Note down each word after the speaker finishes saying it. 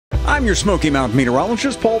I'm your Smoky Mountain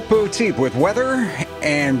meteorologist, Paul Poteep, with weather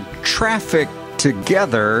and traffic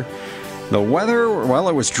together. The weather, well,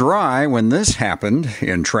 it was dry when this happened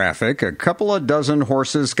in traffic. A couple of dozen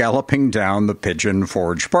horses galloping down the Pigeon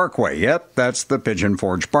Forge Parkway. Yep, that's the Pigeon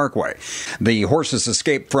Forge Parkway. The horses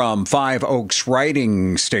escaped from Five Oaks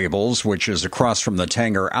Riding Stables, which is across from the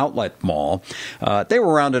Tanger Outlet Mall. They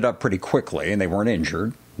were rounded up pretty quickly, and they weren't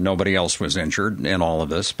injured. Nobody else was injured in all of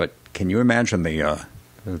this, but can you imagine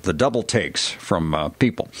the double takes from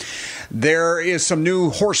people? There is some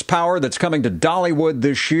new horsepower that's coming to Dollywood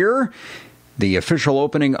this year. The official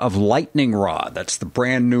opening of Lightning Rod. That's the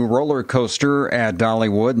brand new roller coaster at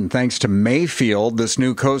Dollywood. And thanks to Mayfield, this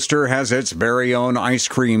new coaster has its very own ice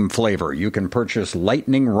cream flavor. You can purchase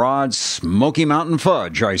Lightning Rod Smoky Mountain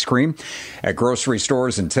Fudge ice cream at grocery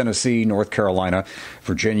stores in Tennessee, North Carolina,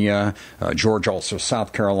 Virginia, Georgia, also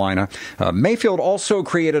South Carolina. Mayfield also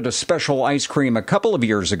created a special ice cream a couple of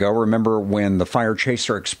years ago. Remember when the Fire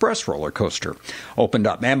Chaser Express roller coaster opened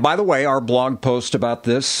up? And by the way, our blog post about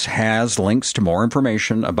this has links to more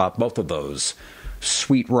information about both of those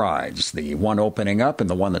sweet rides, the one opening up and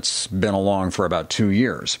the one that's been along for about 2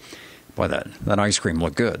 years. Boy, that ice cream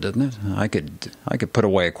looked good, didn't it? I could put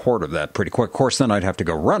away a quart of that pretty quick. Of course, then I'd have to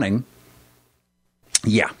go running.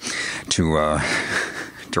 Yeah, to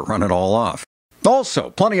run it all off. Also,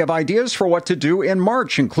 plenty of ideas for what to do in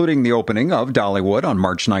March, including the opening of Dollywood on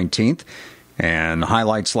March 19th. And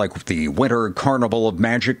highlights like the Winter Carnival of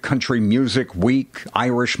Magic, Country Music Week,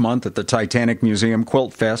 Irish Month at the Titanic Museum,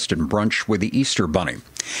 Quilt Fest, and brunch with the Easter Bunny.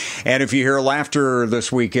 And if you hear laughter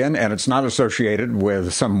this weekend, and it's not associated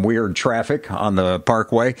with some weird traffic on the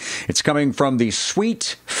parkway, it's coming from the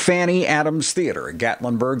Sweet Fanny Adams Theater at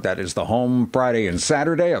Gatlinburg. That is the home Friday and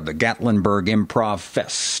Saturday of the Gatlinburg Improv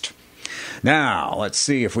Fest. Now, let's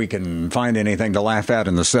see if we can find anything to laugh at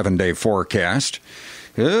in the 7-day forecast.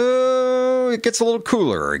 It gets a little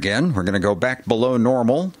cooler again. We're going to go back below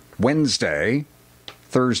normal Wednesday,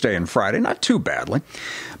 Thursday, and Friday. Not too badly.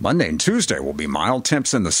 Monday and Tuesday will be mild.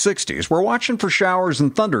 Temps in the 60s. We're watching for showers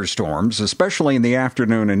and thunderstorms, especially in the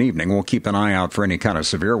afternoon and evening. We'll keep an eye out for any kind of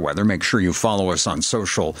severe weather. Make sure you follow us on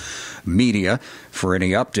social media for any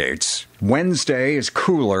updates. Wednesday is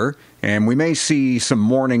cooler, and we may see some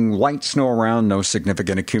morning light snow around. No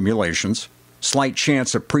significant accumulations. Slight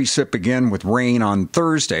chance of precip again with rain on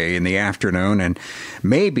Thursday in the afternoon, and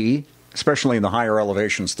maybe, especially in the higher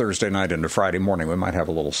elevations, Thursday night into Friday morning, we might have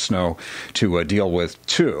a little snow to deal with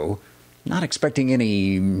too. Not expecting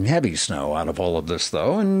any heavy snow out of all of this,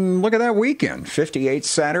 though. And look at that weekend. 58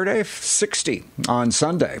 Saturday, 60 on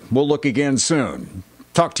Sunday. We'll look again soon.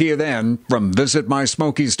 Talk to you then from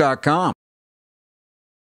visitmysmokies.com.